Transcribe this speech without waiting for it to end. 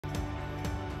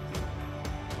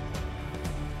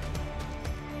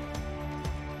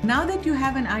Now that you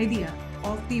have an idea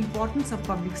of the importance of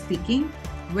public speaking,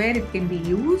 where it can be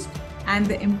used, and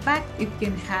the impact it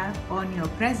can have on your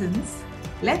presence,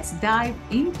 let's dive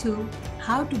into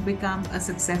how to become a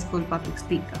successful public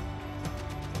speaker.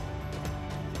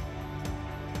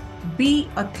 Be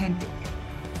authentic.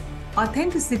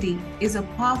 Authenticity is a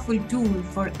powerful tool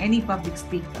for any public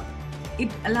speaker.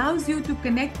 It allows you to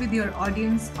connect with your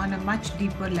audience on a much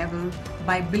deeper level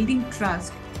by building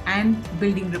trust and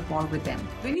building rapport with them.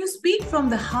 When you speak from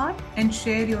the heart and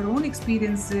share your own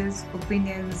experiences,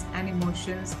 opinions, and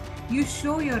emotions, you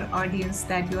show your audience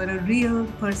that you're a real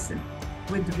person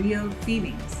with real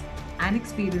feelings and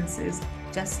experiences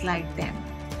just like them.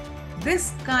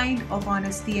 This kind of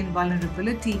honesty and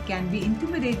vulnerability can be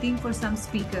intimidating for some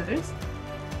speakers,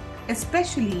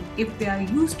 especially if they are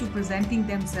used to presenting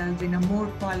themselves in a more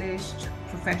polished,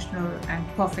 professional, and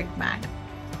perfect manner.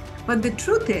 But the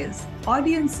truth is,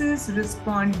 audiences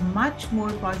respond much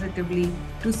more positively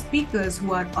to speakers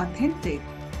who are authentic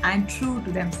and true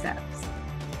to themselves.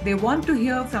 They want to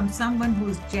hear from someone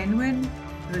who's genuine,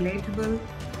 relatable,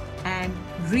 and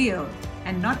real,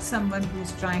 and not someone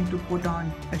who's trying to put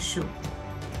on a show.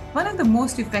 One of the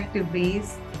most effective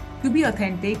ways to be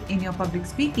authentic in your public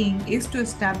speaking is to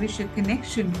establish a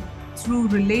connection through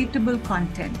relatable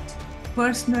content,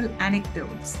 personal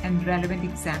anecdotes, and relevant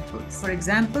examples. For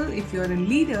example, if you're a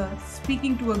leader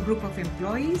speaking to a group of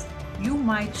employees, you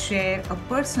might share a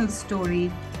personal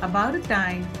story about a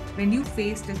time when you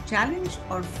faced a challenge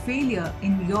or failure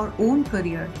in your own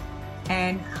career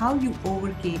and how you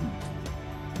overcame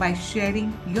it. By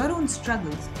sharing your own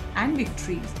struggles and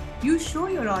victories, you show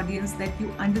your audience that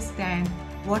you understand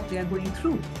what they are going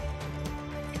through.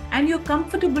 And you're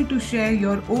comfortable to share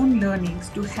your own learnings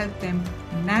to help them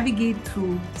navigate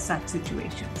through such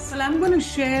situations. Well, I'm going to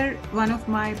share one of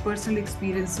my personal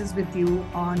experiences with you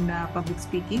on public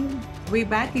speaking. Way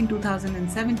back in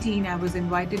 2017, I was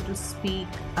invited to speak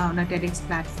on a TEDx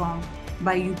platform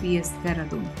by UPS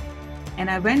Dehradun. And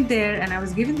I went there and I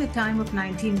was given the time of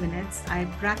 19 minutes. I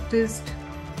practiced,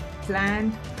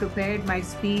 planned, prepared my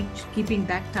speech, keeping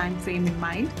that time frame in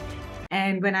mind.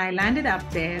 And when I landed up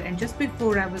there, and just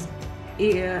before I was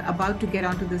about to get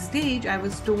onto the stage, I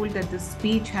was told that the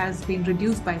speech has been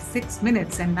reduced by 6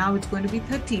 minutes and now it's going to be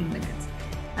 13 minutes.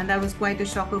 And that was quite a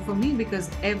shocker for me because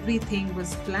everything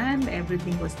was planned,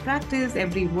 everything was practiced,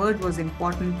 every word was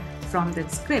important from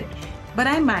that script. But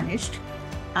I managed.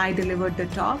 I delivered the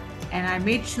talk and I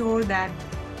made sure that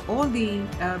all the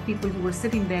people who were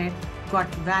sitting there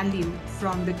got value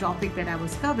from the topic that I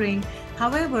was covering.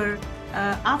 However,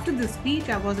 after the speech,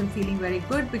 I wasn't feeling very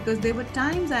good because there were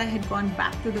times I had gone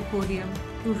back to the podium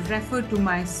to refer to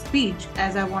my speech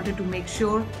as I wanted to make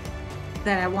sure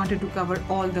that I wanted to cover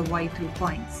all the vital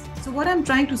points. So what I'm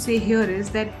trying to say here is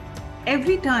that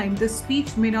every time the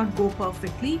speech may not go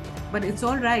perfectly, but it's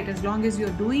all right as long as you're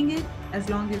doing it, as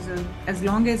long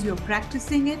as you're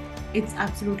practicing it, it's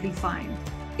absolutely fine.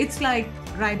 It's like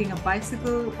riding a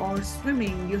bicycle or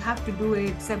swimming. You have to do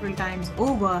it several times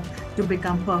over to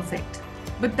become perfect.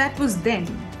 But that was then.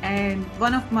 And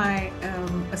one of my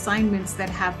assignments that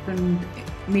happened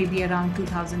maybe around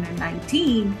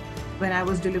 2019, when I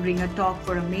was delivering a talk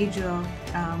for a major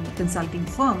consulting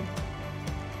firm.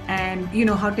 And you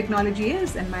know how technology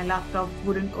is, and my laptop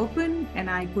wouldn't open and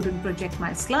I couldn't project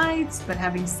my slides. But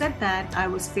having said that, I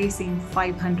was facing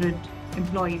 500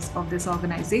 employees of this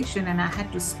organization and I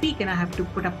had to speak and I have to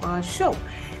put up a show.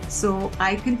 So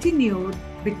I continued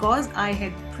because I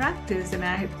had practiced and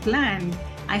I had planned,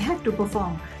 I had to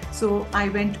perform. So I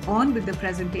went on with the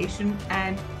presentation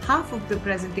and half of the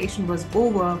presentation was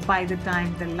over by the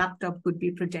time the laptop could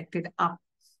be projected up.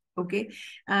 Okay.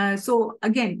 So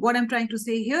again, what I'm trying to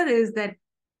say here is that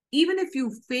even if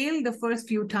you fail the first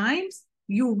few times,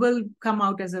 you will come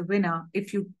out as a winner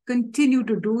if you continue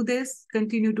to do this,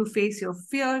 continue to face your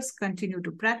fears, continue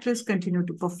to practice, continue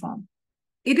to perform.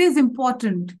 It is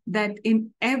important that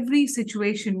in every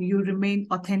situation you remain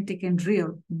authentic and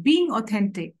real. Being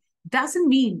authentic doesn't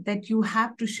mean that you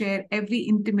have to share every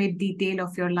intimate detail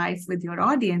of your life with your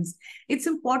audience. It's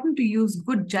important to use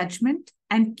good judgment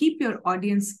and keep your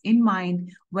audience in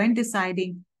mind when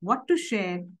deciding what to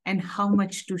share and how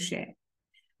much to share.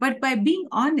 But by being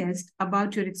honest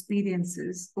about your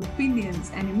experiences, opinions,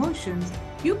 and emotions,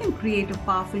 you can create a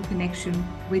powerful connection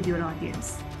with your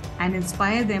audience and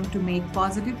inspire them to make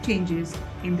positive changes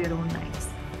in their own lives.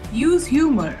 Use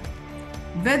humor.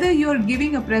 Whether you're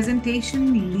giving a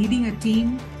presentation, leading a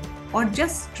team, or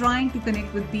just trying to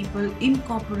connect with people,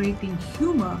 incorporating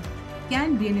humor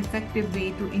can be an effective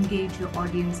way to engage your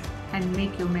audience and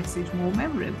make your message more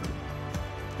memorable.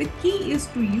 The key is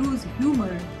to use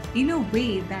humor in a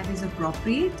way that is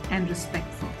appropriate and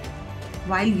respectful.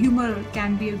 While humor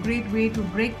can be a great way to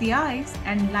break the ice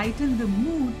and lighten the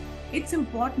mood, it's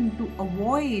important to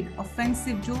avoid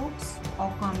offensive jokes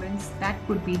or comments that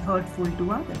could be hurtful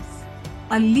to others.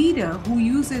 A leader who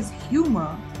uses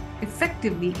humor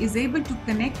effectively is able to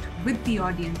connect with the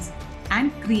audience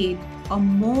and create a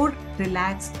more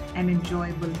relaxed and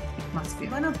enjoyable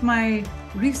atmosphere. One of my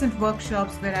recent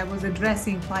workshops where I was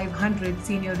addressing 500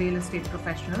 senior real estate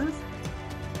professionals,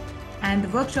 and the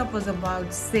workshop was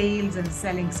about sales and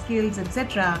selling skills,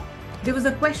 etc. There was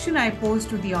a question I posed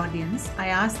to the audience. I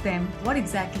asked them, what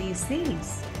exactly is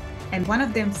sales? And one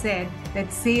of them said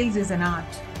that sales is an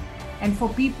art. And for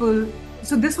people,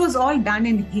 so this was all done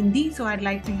in Hindi, so I'd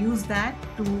like to use that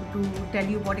to tell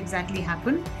you what exactly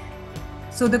happened.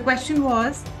 So the question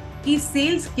was, ki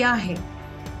sales kya hai?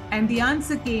 And the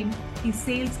answer came, ki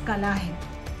sales kala hai.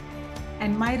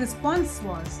 And my response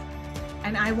was,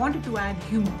 and I wanted to add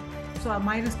humor. So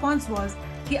my response was,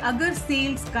 कि अगर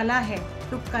sales कला है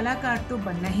तो कलाकार तो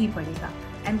बनना ही पड़ेगा.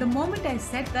 And the moment I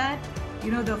said that,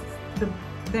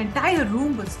 the entire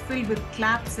room was filled with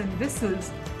claps and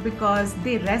whistles because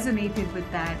they resonated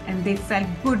with that and they felt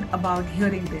good about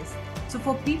hearing this. So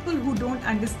for people who don't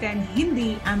understand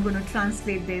Hindi, I'm going to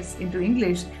translate this into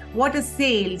English. What is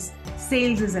sales?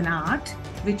 Sales is an art,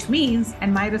 which means,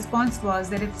 and my response was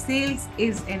that if sales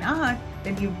is an art,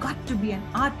 then you've got to be an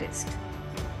artist.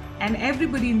 And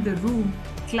everybody in the room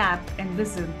clapped and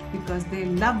whistled because they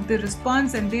loved the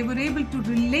response and they were able to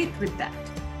relate with that.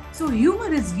 So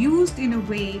humor is used in a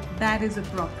way that is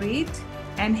appropriate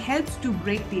and helps to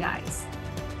break the ice,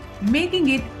 making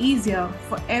it easier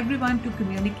for everyone to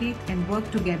communicate and work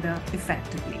together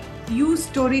effectively. Use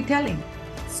storytelling.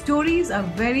 Stories are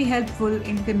very helpful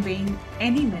in conveying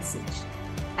any message,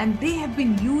 and they have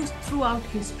been used throughout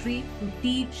history to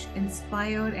teach,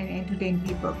 inspire, and entertain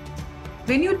people.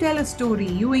 When you tell a story,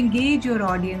 you engage your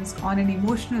audience on an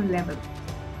emotional level,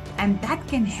 and that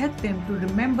can help them to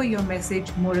remember your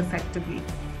message more effectively.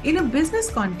 In a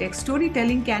business context,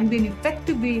 storytelling can be an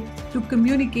effective way to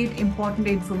communicate important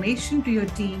information to your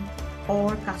team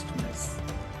or customers.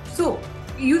 So,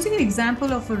 using an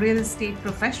example of a real estate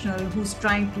professional who's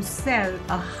trying to sell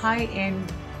a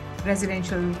high-end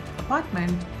residential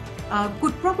apartment,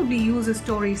 could probably use a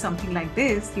story something like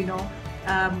this,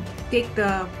 take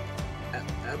the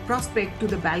prospect to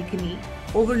the balcony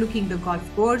overlooking the golf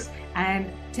course and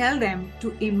tell them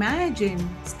to imagine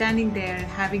standing there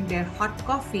having their hot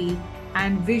coffee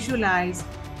and visualize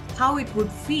how it would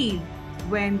feel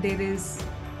when there is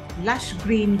lush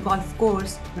green golf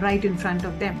course right in front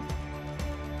of them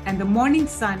and the morning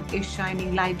sun is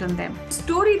shining light on them.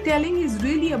 Storytelling is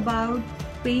really about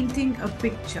painting a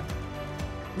picture,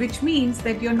 which means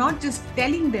that you're not just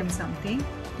telling them something,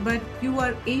 but you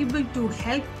are able to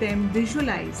help them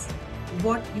visualize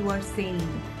what you are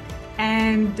saying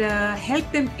and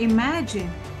help them imagine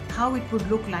how it would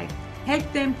look like.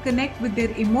 Help them connect with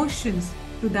their emotions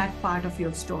to that part of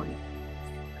your story.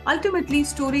 Ultimately,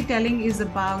 storytelling is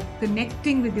about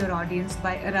connecting with your audience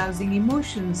by arousing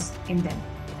emotions in them.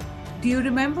 Do you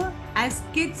remember? As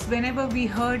kids, whenever we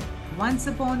heard once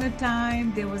upon a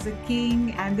time there was a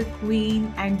king and the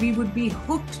queen, and we would be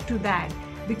hooked to that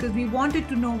because we wanted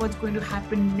to know what's going to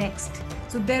happen next.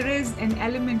 So there is an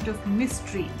element of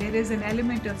mystery, there is an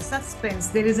element of suspense,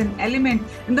 there is an element,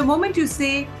 and the moment you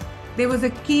say there was a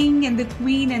king and the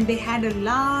queen and they had a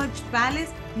large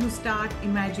palace, you start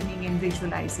imagining and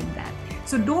visualizing that.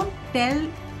 So don't tell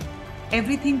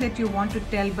everything that you want to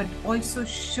tell, but also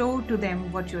show to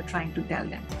them what you're trying to tell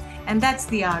them. And that's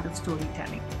the art of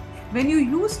storytelling. When you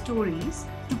use stories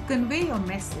to convey your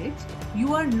message,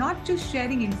 you are not just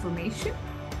sharing information,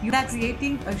 you are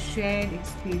creating a shared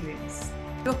experience.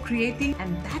 You're creating,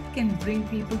 and that can bring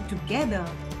people together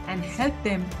and help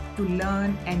them to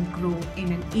learn and grow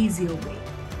in an easier way.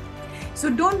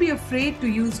 So don't be afraid to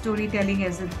use storytelling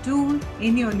as a tool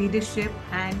in your leadership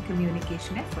and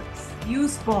communication efforts.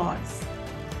 Use pause.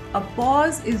 A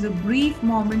pause is a brief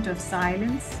moment of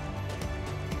silence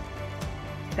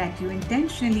that you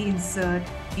intentionally insert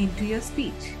into your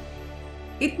speech.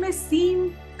 It may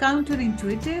seem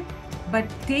counterintuitive, but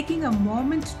taking a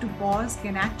moment to pause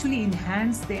can actually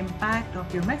enhance the impact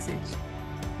of your message.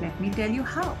 Let me tell you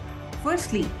how.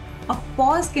 Firstly, a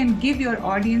pause can give your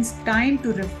audience time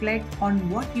to reflect on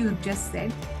what you have just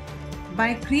said.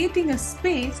 By creating a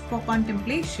space for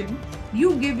contemplation,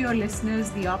 you give your listeners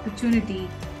the opportunity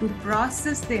to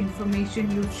process the information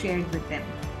you've shared with them.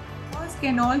 Pause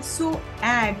can also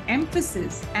add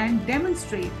emphasis and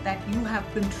demonstrate that you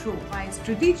have control. By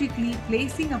strategically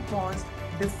placing a pause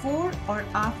before or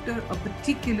after a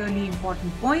particularly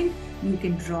important point, you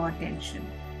can draw attention.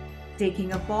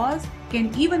 Taking a pause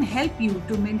can even help you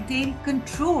to maintain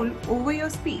control over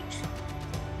your speech.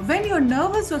 When you're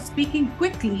nervous or speaking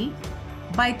quickly,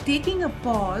 by taking a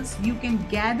pause, you can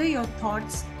gather your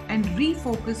thoughts and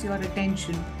refocus your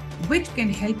attention, which can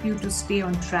help you to stay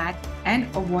on track and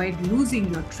avoid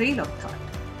losing your trail of thought.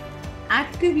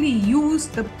 Actively use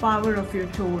the power of your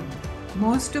tone.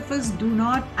 Most of us do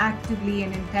not actively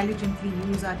and intelligently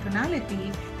use our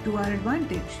tonality to our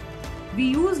advantage. We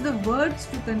use the words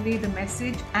to convey the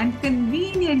message and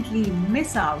conveniently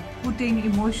miss out putting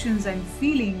emotions and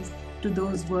feelings to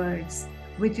those words,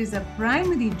 which is a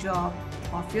primary job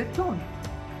of your tone.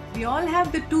 We all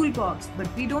have the toolbox,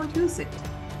 but we don't use it.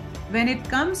 When it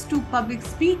comes to public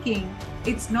speaking,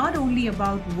 it's not only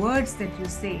about words that you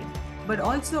say, but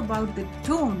also about the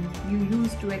tone you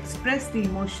use to express the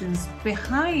emotions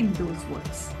behind those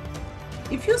words.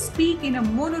 If you speak in a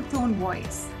monotone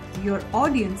voice, your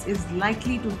audience is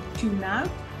likely to tune out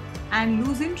and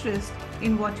lose interest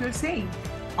in what you're saying.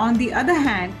 On the other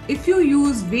hand, if you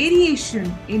use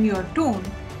variation in your tone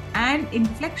and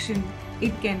inflection,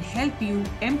 it can help you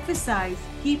emphasize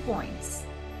key points,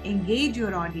 engage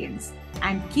your audience,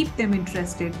 and keep them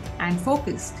interested and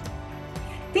focused.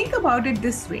 Think about it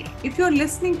this way. If you're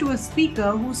listening to a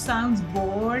speaker who sounds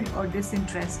bored or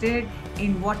disinterested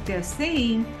in what they're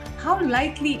saying, how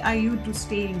likely are you to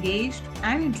stay engaged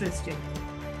and interested?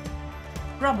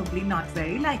 Probably not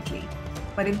very likely.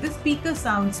 But if the speaker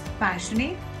sounds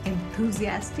passionate,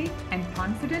 enthusiastic, and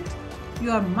confident,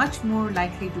 you are much more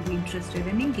likely to be interested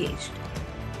and engaged.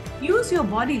 Use your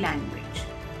body language.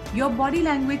 Your body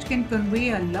language can convey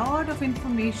a lot of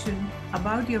information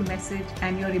about your message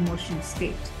and your emotional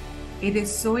state. It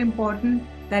is so important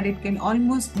that it can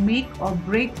almost make or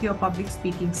break your public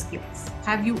speaking skills.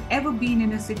 Have you ever been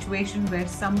in a situation where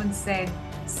someone said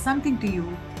something to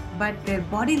you, but their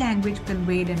body language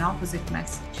conveyed an opposite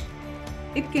message?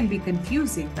 It can be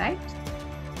confusing, right?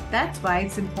 That's why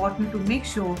it's important to make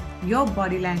sure your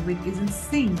body language is in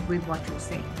sync with what you're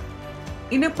saying.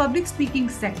 In a public speaking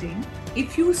setting,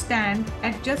 if you stand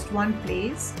at just one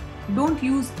place, don't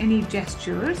use any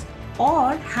gestures,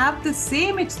 or have the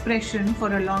same expression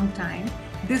for a long time,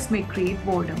 this may create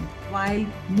boredom. While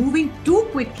moving too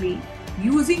quickly,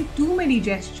 using too many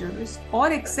gestures,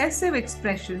 or excessive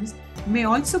expressions may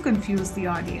also confuse the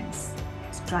audience.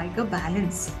 Strike a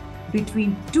balance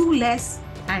between too less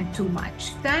and too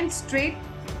much. Stand straight,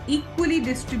 equally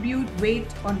distribute weight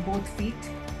on both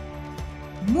feet.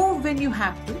 Move when you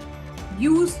have to.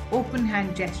 Use open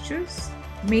hand gestures.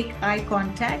 Make eye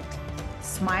contact.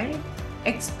 Smile.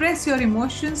 Express your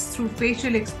emotions through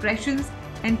facial expressions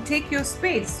and take your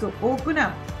space. So open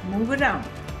up, move around.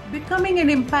 Becoming an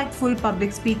impactful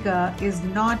public speaker is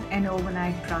not an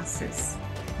overnight process.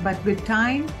 But with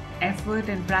time, effort,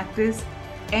 and practice,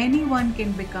 anyone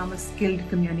can become a skilled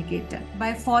communicator.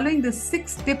 By following the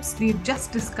 6 tips we've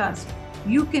just discussed,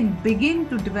 you can begin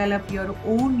to develop your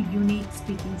own unique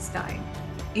speaking style,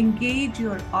 engage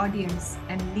your audience,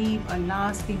 and leave a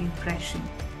lasting impression.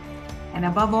 And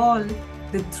above all,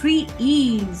 the 3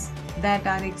 E's that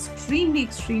are extremely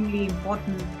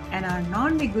important and are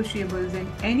non-negotiables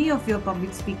in any of your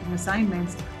public speaking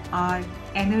assignments are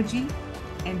energy,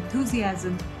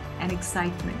 enthusiasm, and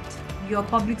excitement. Your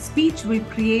public speech will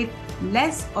create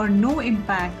less or no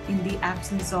impact in the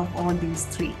absence of all these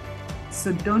 3.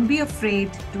 So don't be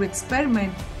afraid to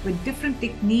experiment with different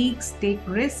techniques, take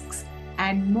risks,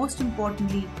 and most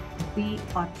importantly, be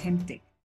authentic.